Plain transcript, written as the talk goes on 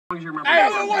Hey,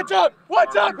 what's up?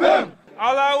 What's up?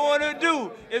 All I want to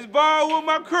do is ball with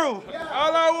my crew.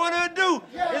 All I want to do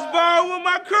is ball with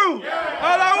my crew.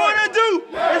 All I want to do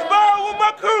is ball with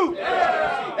my crew.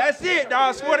 That's it,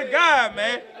 dog. I swear to God,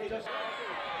 man.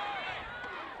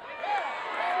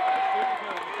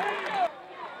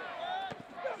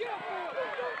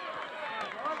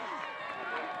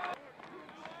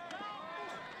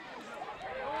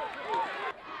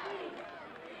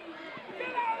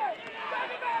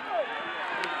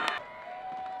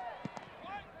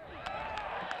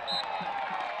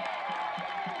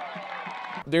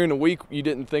 During the week, you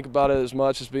didn't think about it as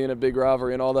much as being a big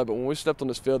rivalry and all that, but when we stepped on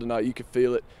this field tonight, you could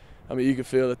feel it. I mean, you could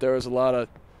feel that there was a lot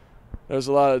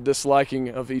of disliking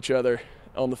of each other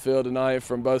on the field tonight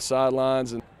from both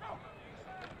sidelines. And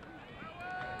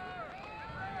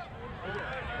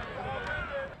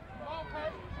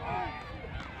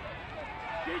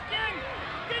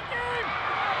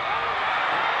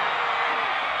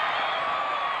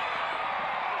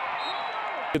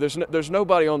there's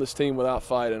nobody on this team without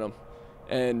fight in them.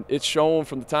 And it's shown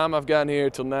from the time I've gotten here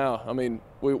till now. I mean,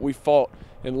 we fought.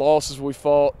 In losses, we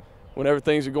fought. Whenever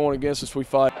things are going against us, we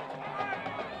fight.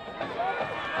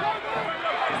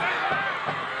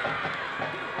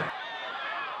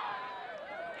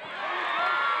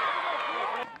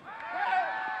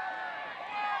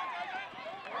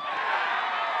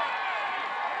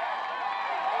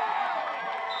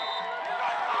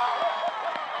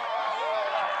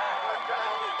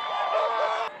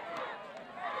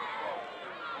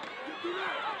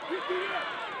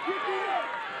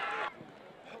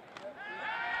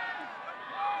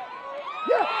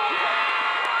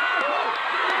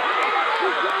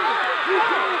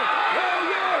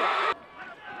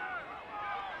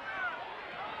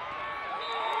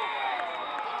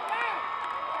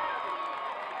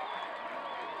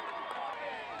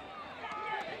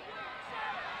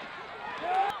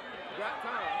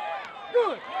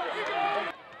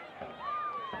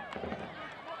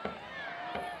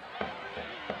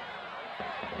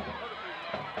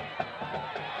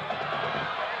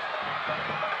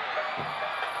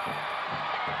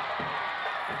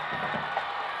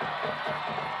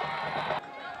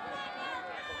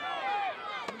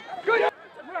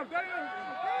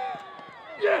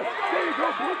 Yes, there you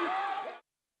go.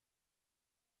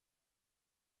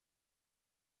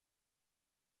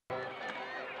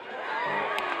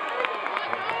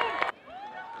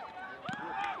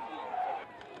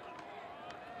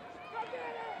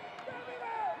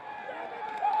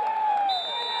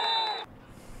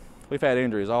 We've had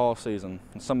injuries all season,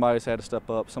 and somebody's had to step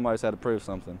up, somebody's had to prove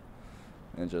something.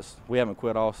 And just, we haven't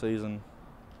quit all season.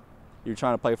 You're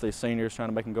trying to play for these seniors, trying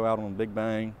to make them go out on a big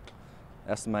bang.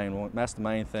 That's the main one. That's the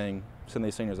main thing, send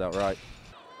these seniors out right.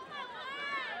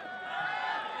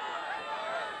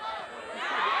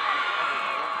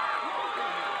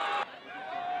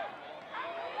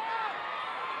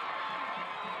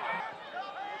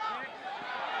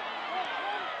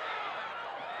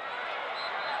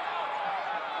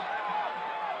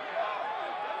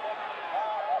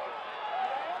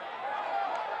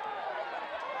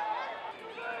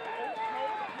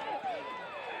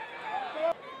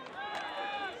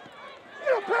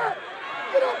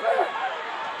 Get up here!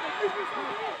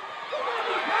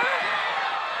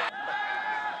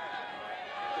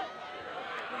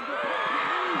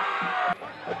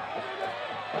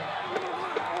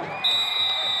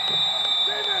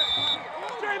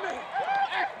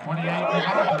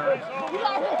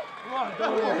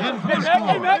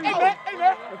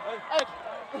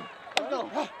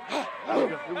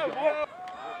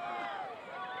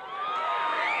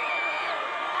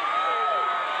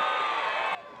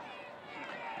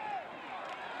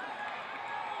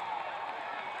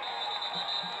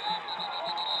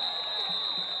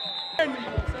 Hey, man.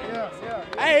 Let's go.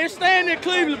 Hey, it's staying in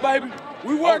Cleveland, baby.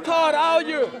 We worked hard all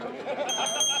year.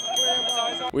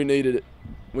 We needed it.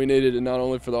 We needed it not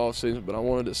only for the offseason, but I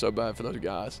wanted it so bad for those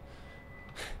guys.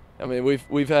 I mean,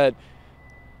 we've had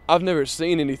 – I've never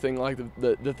seen anything like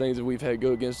the things that we've had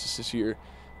go against us this year.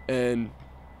 And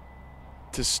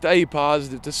to stay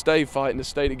positive, to stay fighting, to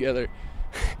stay together,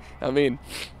 I mean,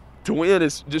 to win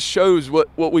just shows what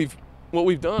we've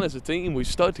done as a team. We've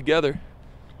stuck together,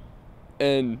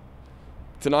 and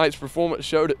tonight's performance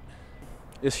showed it.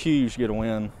 It's huge to get a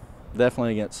win,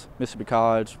 definitely against Mississippi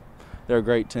College. They're a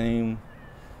great team.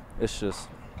 It's just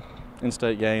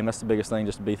in-state game. That's the biggest thing,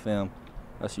 just to beat them.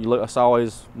 That's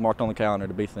always marked on the calendar,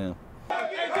 to beat them.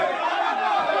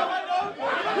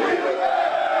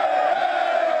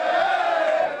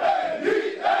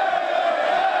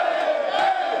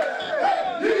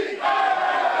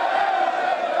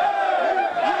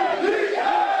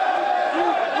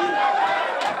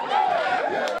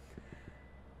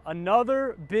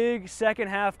 Another big second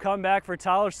half comeback for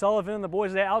Tyler Sullivan and the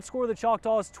boys. They outscored the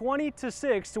Choctaws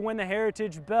 20-6 to win the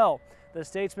Heritage Bell. The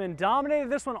Statesmen dominated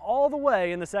this one all the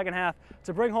way in the second half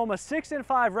to bring home a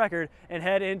 6-5 record and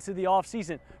head into the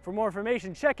offseason. For more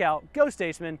information, check out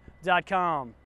GoStatesman.com.